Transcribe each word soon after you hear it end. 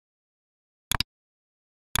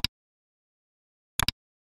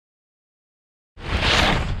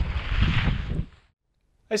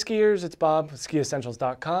Hi skiers, it's Bob with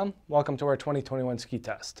Skiessentials.com. Welcome to our 2021 ski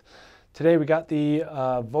test. Today we got the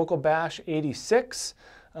Volkl Bash 86.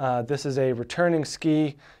 This is a returning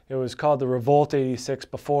ski. It was called the Revolt 86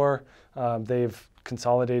 before. They've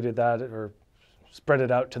consolidated that or spread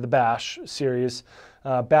it out to the Bash series.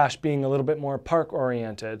 Bash being a little bit more park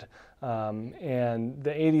oriented. And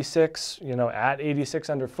the 86, at 86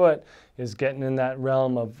 underfoot is getting in that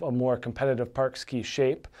realm of a more competitive park ski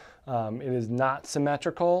shape. It is not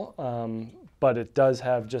symmetrical, but it does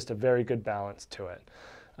have just a very good balance to it.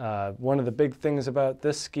 One of the big things about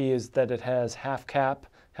this ski is that it has half cap,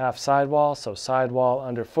 half sidewall, so sidewall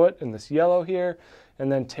underfoot in this yellow here, and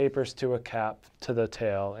then tapers to a cap to the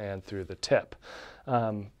tail and through the tip.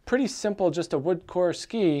 Pretty simple, just a wood core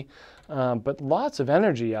ski, but lots of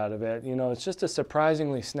energy out of it. It's just a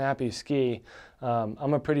surprisingly snappy ski.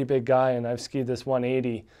 I'm a pretty big guy and I've skied this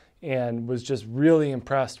 180 and was just really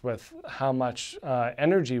impressed with how much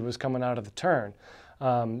energy was coming out of the turn.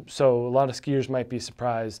 So a lot of skiers might be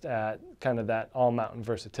surprised at kind of that all-mountain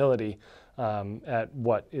versatility at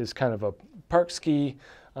what is kind of a park ski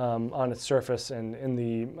on its surface and in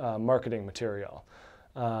the marketing material.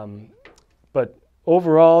 But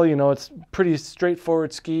overall, it's pretty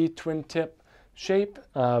straightforward ski, twin tip shape,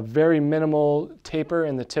 very minimal taper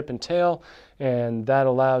in the tip and tail, and that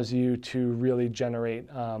allows you to really generate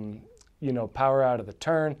power out of the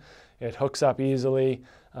turn. It hooks up easily.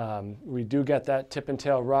 We do get that tip and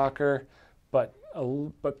tail rocker, but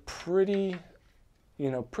pretty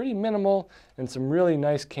minimal and some really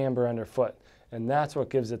nice camber underfoot, and that's what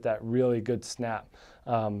gives it that really good snap.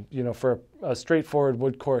 For a straightforward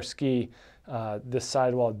wood core ski, this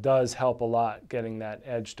sidewall does help a lot getting that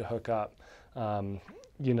edge to hook up.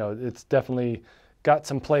 It's definitely got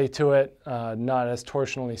some play to it, not as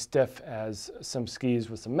torsionally stiff as some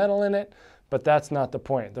skis with some metal in it, but that's not the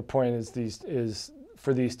point. The point is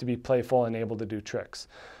for these to be playful and able to do tricks.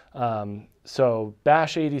 So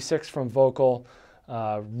Bash 86 from Volkl,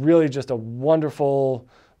 really just a wonderful,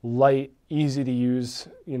 light, easy to use,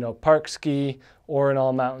 park ski or an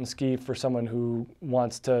all-mountain ski for someone who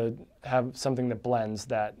wants to have something that blends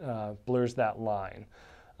that, blurs that line.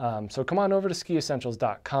 So come on over to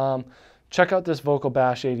Skiessentials.com. Check out this Volkl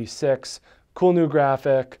Bash 86. Cool new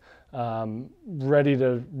graphic. Ready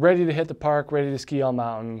to hit the park. Ready to ski all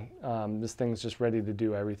mountain. This thing's just ready to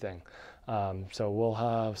do everything. So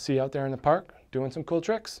we'll see you out there in the park doing some cool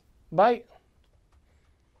tricks. Bye.